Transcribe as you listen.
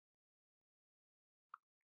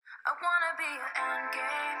I wanna be your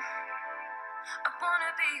endgame. I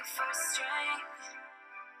wanna be your first string.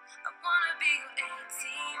 I wanna be your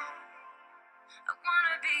A-team. I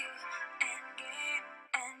wanna be your endgame,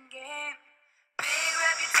 endgame. Big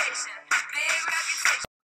reputation, big reputation.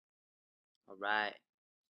 Alright,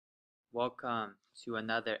 welcome to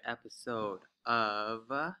another episode of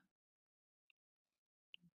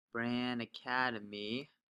Brand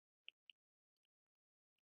Academy.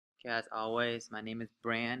 Okay, as always, my name is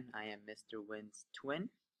Bran. I am Mr. Wynn's twin.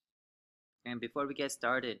 And before we get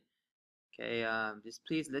started, okay, just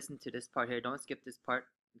please listen to this part here. Don't skip this part.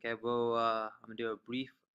 Okay, I'm gonna do a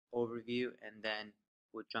brief overview and then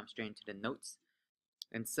we'll jump straight into the notes.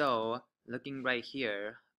 And so, looking right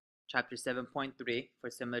here, chapter 7.3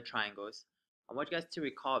 for similar triangles, I want you guys to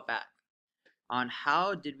recall back on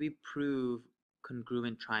how did we prove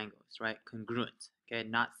congruent triangles, right? Congruent, okay,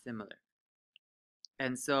 not similar.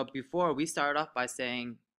 And so before we started off by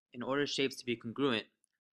saying in order shapes to be congruent,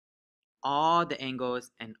 all the angles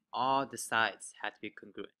and all the sides had to be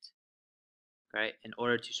congruent, right? In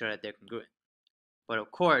order to show that they're congruent. But of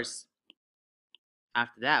course,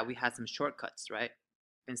 after that, we had some shortcuts, right?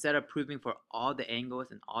 Instead of proving for all the angles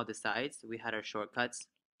and all the sides, we had our shortcuts.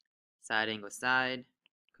 Side angle side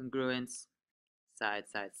congruence, side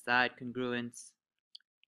side side congruence,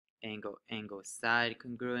 angle angle side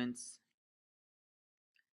congruence,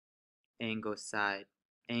 angle side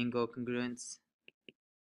angle congruence,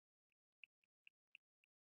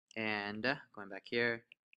 and going back here,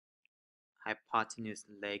 hypotenuse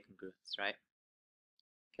leg congruence, right?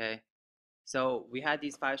 Okay, so we had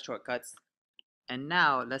these 5 shortcuts, and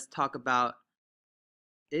now let's talk about,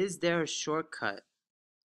 is there a shortcut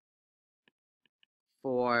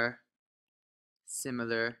for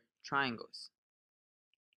similar triangles?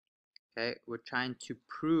 Okay, we're trying to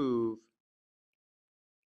prove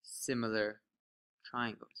similar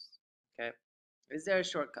triangles. Okay, is there a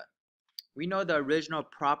shortcut? We know the original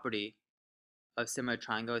property of similar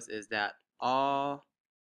triangles is that all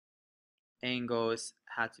angles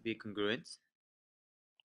have to be congruent.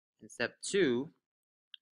 In step 2,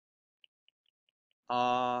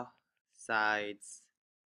 all sides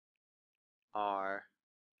are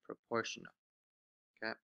proportional.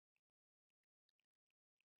 Okay.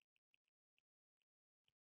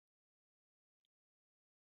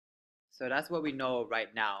 So that's what we know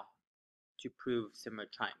right now to prove similar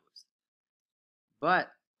triangles.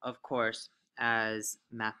 But of course, as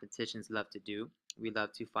mathematicians love to do, we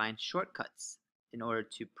love to find shortcuts in order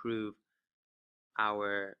to prove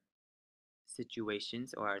our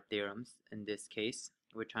situations or our theorems. In this case,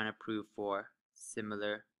 we're trying to prove for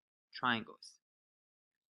similar triangles.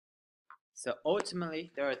 So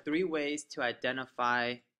ultimately, there are 3 ways to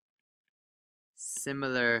identify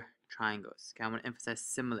similar triangles. Okay, I want to emphasize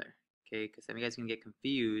similar, okay, because some of you guys can get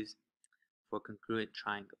confused for congruent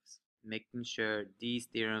triangles. Making sure these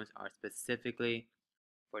theorems are specifically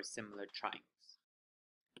for similar triangles.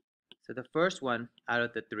 So the first one out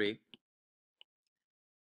of the 3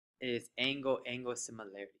 is angle-angle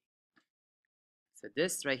similarity. So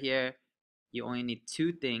this right here, you only need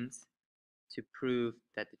 2 things to prove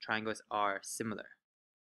that the triangles are similar.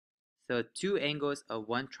 So 2 angles of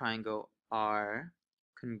one triangle are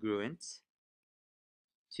congruent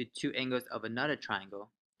to 2 angles of another triangle,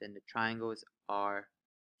 then the triangles are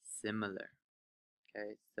similar.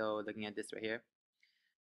 Okay, so looking at this right here,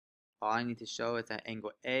 all I need to show is that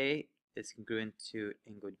angle A is congruent to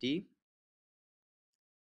angle D,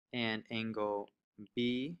 and angle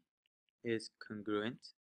B is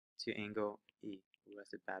congruent to angle E. Ooh,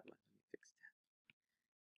 that's a bad one. Let me fix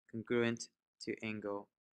that. Congruent to angle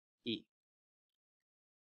E.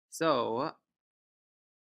 So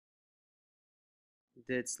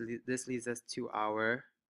this leads us to our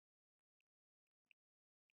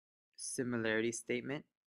similarity statement.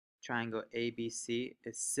 Triangle ABC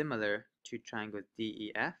is similar to triangle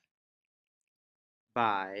DEF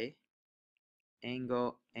by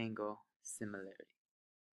angle-angle similarity.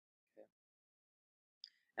 Okay.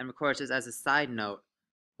 And of course, just as a side note,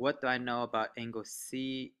 what do I know about angle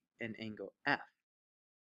C and angle F?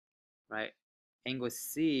 Right? Angle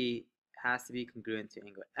C has to be congruent to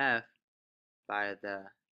angle F by the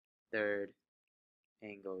third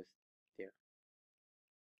angles theorem.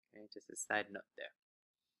 Okay, just a side note there.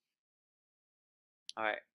 All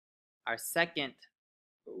right, our second,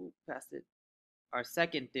 Our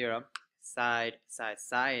second theorem,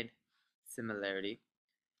 side-side similarity,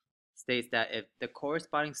 states that if the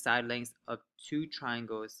corresponding side lengths of 2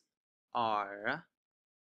 triangles are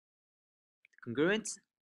congruent,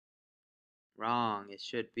 wrong, it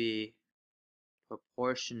should be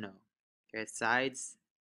proportional. Okay, sides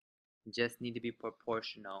just need to be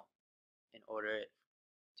proportional in order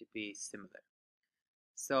to be similar.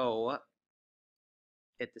 So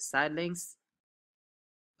if the side lengths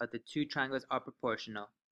of the two triangles are proportional,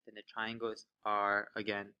 then the triangles are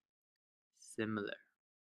again similar.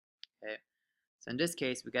 Okay, so in this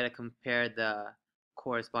case we got to compare the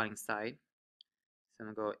corresponding side. So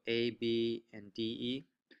I'm going to go A, B, and D, E.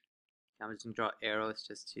 I'm just going to draw arrows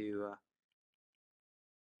just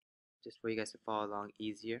for you guys to follow along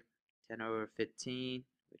easier. 10 over 15,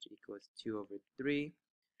 which equals 2 over 3.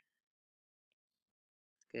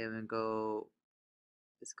 Okay, I'm going to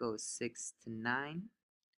let's go 6 to 9,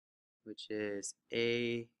 which is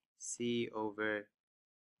AC over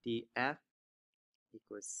DF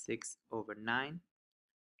equals 6 over 9.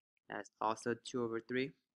 That's also 2 over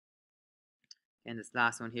 3. And this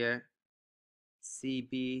last one here,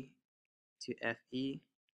 CB to FE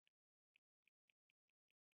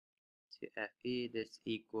to FE, this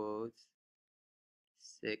equals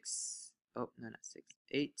 6, oh, no, not 6,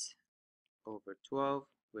 8 over 12,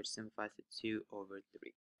 which simplifies to 2 over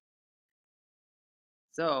 3.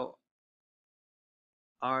 So,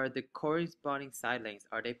 are the corresponding side lengths,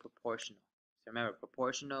 are they proportional? So remember,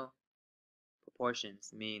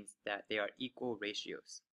 proportions means that they are equal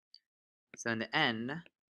ratios. So in the end,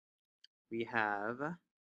 we have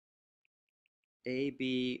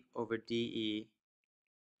AB over DE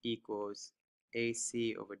equals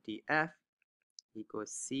AC over DF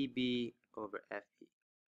equals CB over FE.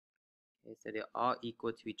 Okay, so they're all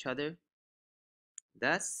equal to each other.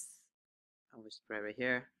 Thus, I'll just write right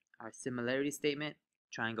here, our similarity statement,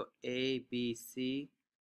 triangle ABC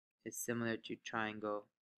is similar to triangle,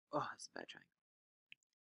 oh, it's a bad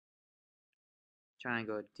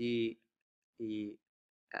triangle DEF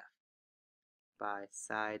by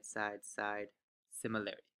side,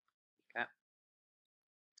 similarity. Okay.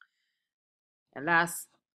 And last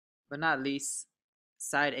but not least,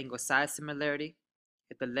 side angle side similarity.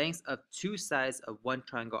 If the lengths of two sides of one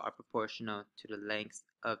triangle are proportional to the lengths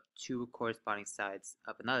of two corresponding sides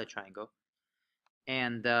of another triangle,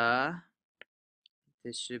 and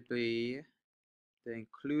this should be the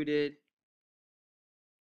included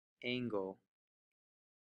angle.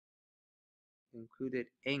 The included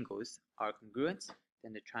angles are congruent,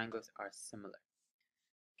 then the triangles are similar.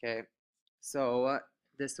 Okay, so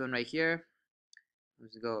this one right here,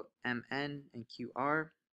 let's go MN and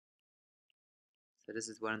QR. So this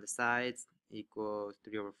is one of the sides equals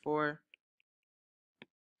 3 over 4.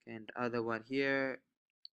 Okay, and the other one here,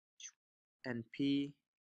 NP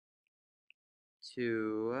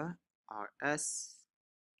to RS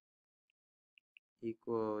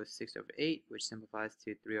equals 6 over 8, which simplifies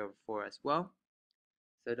to 3 over 4 as well.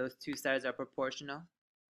 So those two sides are proportional.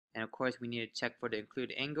 And of course, we need to check for the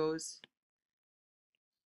included angles.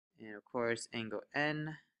 And of course, angle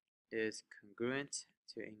N is congruent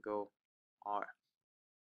to angle R,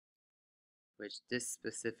 which this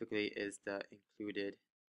specifically is the included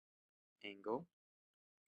angle.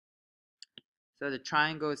 So the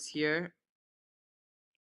triangles here,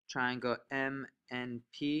 triangle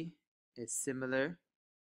MNP is similar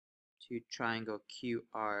to triangle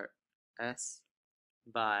QRS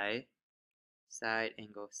by side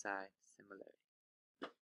angle side similarity.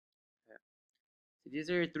 Okay. So these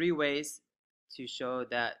are 3 ways to show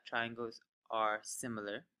that triangles are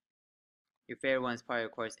similar. Your favorite one is probably,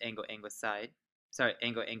 of course, angle side. Sorry,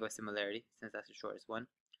 angle similarity, since that's the shortest one.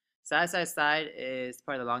 Side is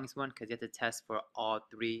probably the longest one because you have to test for all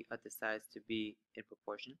 3 of the sides to be in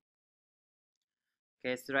proportion.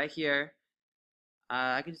 Okay, so right here,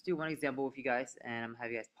 I can just do one example with you guys, and I'm gonna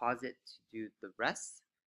have you guys pause it to do the rest.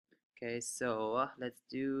 Okay, so let's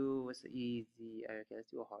do what's easy. Okay,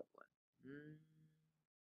 let's do a hard one.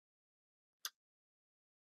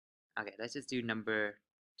 Okay, let's just do number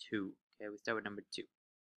 2. Okay, we start with number 2.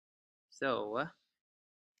 So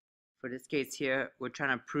for this case here, we're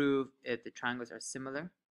trying to prove if the triangles are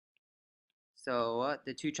similar. So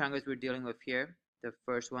the 2 triangles we're dealing with here, the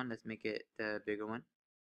first one, let's make it the bigger one,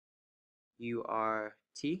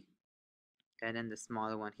 URT, and then the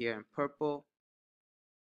smaller one here in purple,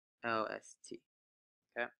 LST.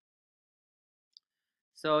 Okay.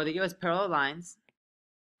 So they give us parallel lines.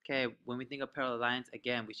 Okay, when we think of parallel lines,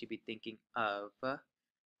 again, we should be thinking of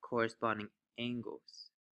corresponding angles.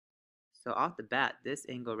 So off the bat, this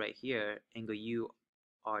angle right here, angle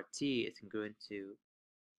URT, is congruent to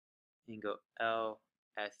angle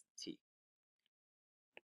LST.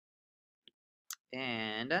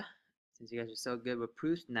 And since you guys are so good with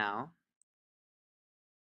proofs now,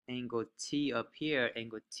 angle T up here,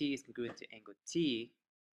 angle T is congruent to angle T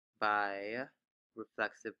by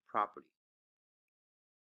reflexive property.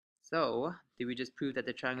 So, did we just prove that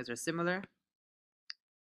the triangles are similar?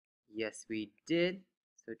 Yes, we did.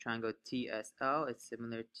 So triangle TSL is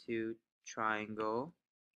similar to triangle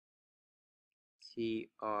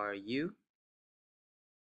TRU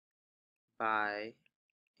by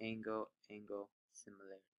angle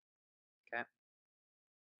similar. Okay.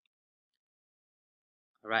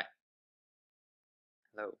 All right.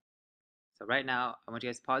 Hello. So right now, I want you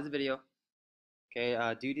guys to pause the video. Okay.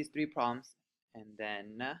 Do these 3 problems and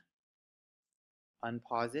then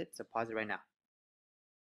unpause it. So pause it right now.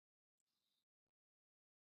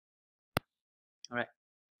 All right.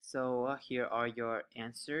 So here are your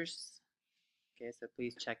answers. Okay. So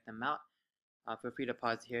please check them out. Feel free to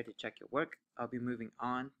pause here to check your work. I'll be moving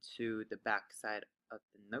on to the back side of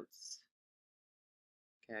the notes.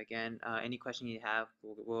 Okay, again, any question you have,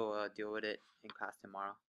 we'll deal with it in class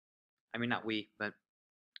tomorrow. I mean, not we, but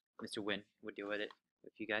Mr. Wynn will deal with it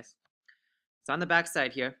with you guys. So on the back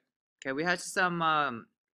side here, okay, we have some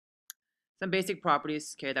basic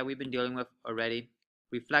properties, okay, that we've been dealing with already.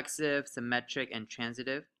 Reflexive, symmetric, and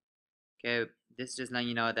transitive. Okay, this is just letting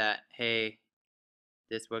you know that, hey,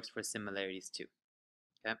 this works for similarities too.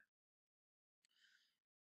 Okay.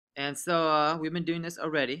 And so we've been doing this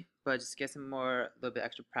already, but just get some more, a little bit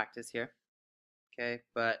extra practice here. Okay,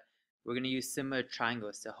 but we're going to use similar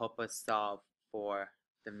triangles to help us solve for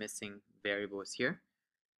the missing variables here.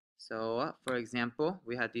 So for example,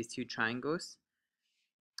 we have these 2 triangles.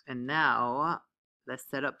 And now let's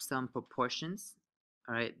set up some proportions.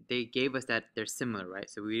 All right, they gave us that they're similar, right?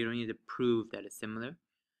 So we don't need to prove that it's similar.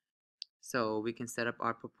 So we can set up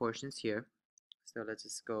our proportions here. So let's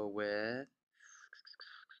just go with,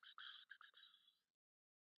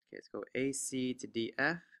 okay, let's go AC to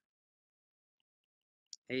DF.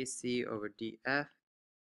 AC over DF.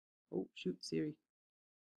 Oh, shoot, Siri.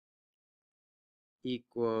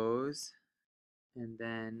 Equals, and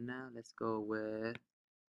then let's go with,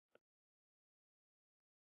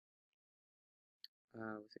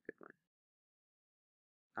 what's a good one?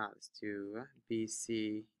 Let's do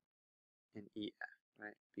BC and EF,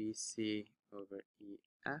 right? BC over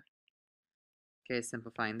EF. Okay,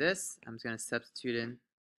 simplifying this, I'm just going to substitute in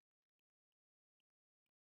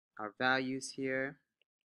our values here.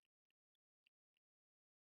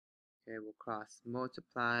 Okay, we'll cross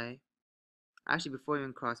multiply. Actually, before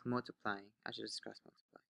even cross multiplying, I should just cross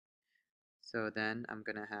multiply. So then I'm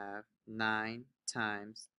going to have 9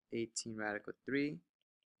 times 18 radical 3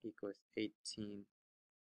 equals 18x.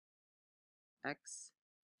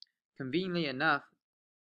 Conveniently enough,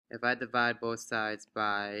 if I divide both sides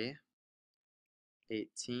by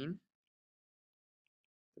 18,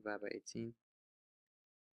 divide by 18,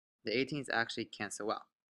 the 18s actually cancel out.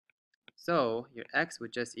 So your x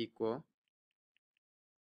would just equal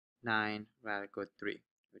 9 radical 3,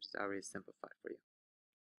 which is already simplified for you.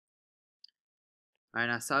 Alright,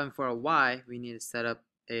 now solving for a y, we need to set up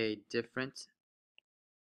a different,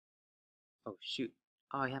 oh shoot,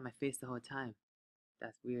 oh I had my face the whole time.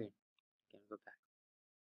 That's weird. Okay, go back.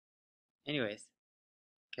 Anyways,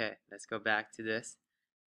 okay, let's go back to this.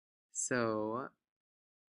 So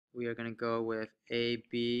we are going to go with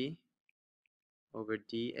AB over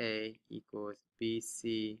DA equals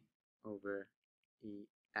BC over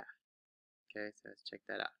EF. Okay, so let's check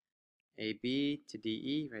that out. AB to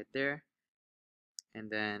DE right there. And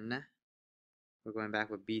then we're going back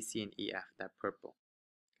with BC and EF, that purple.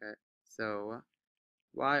 Okay, so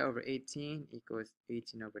y over 18 equals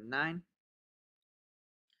 18 over 9.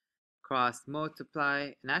 Cross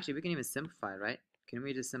multiply, and actually we can even simplify, right? Can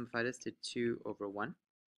we just simplify this to 2 over 1?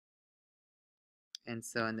 And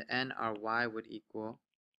so in the end, our y would equal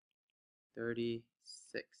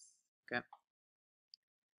 36. Okay.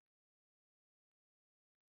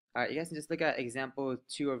 All right, you guys can just look at example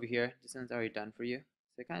 2 over here. This one's already done for you.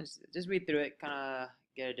 So kind of just read through it, kind of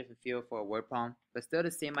get a different feel for a word problem, but still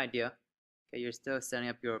the same idea. Okay, you're still setting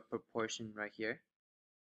up your proportion right here.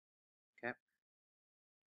 Okay.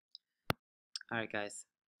 All right, guys.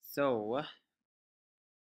 So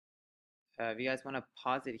if you guys want to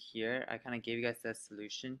pause it here, I kind of gave you guys the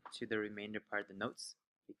solution to the remainder part of the notes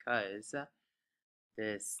because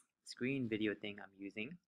this screen video thing I'm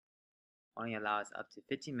using only allows up to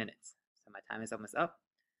 15 minutes. So my time is almost up.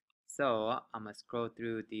 So I'm going to scroll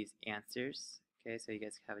through these answers, okay, so you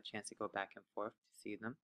guys have a chance to go back and forth to see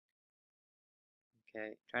them.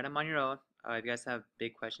 Okay, try them on your own. If you guys have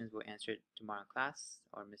big questions, we'll answer it tomorrow in class,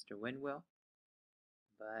 or Mr. Wynn will.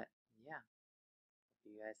 But yeah,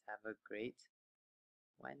 you guys have a great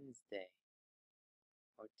Wednesday,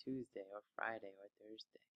 or Tuesday, or Friday, or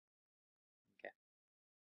Thursday.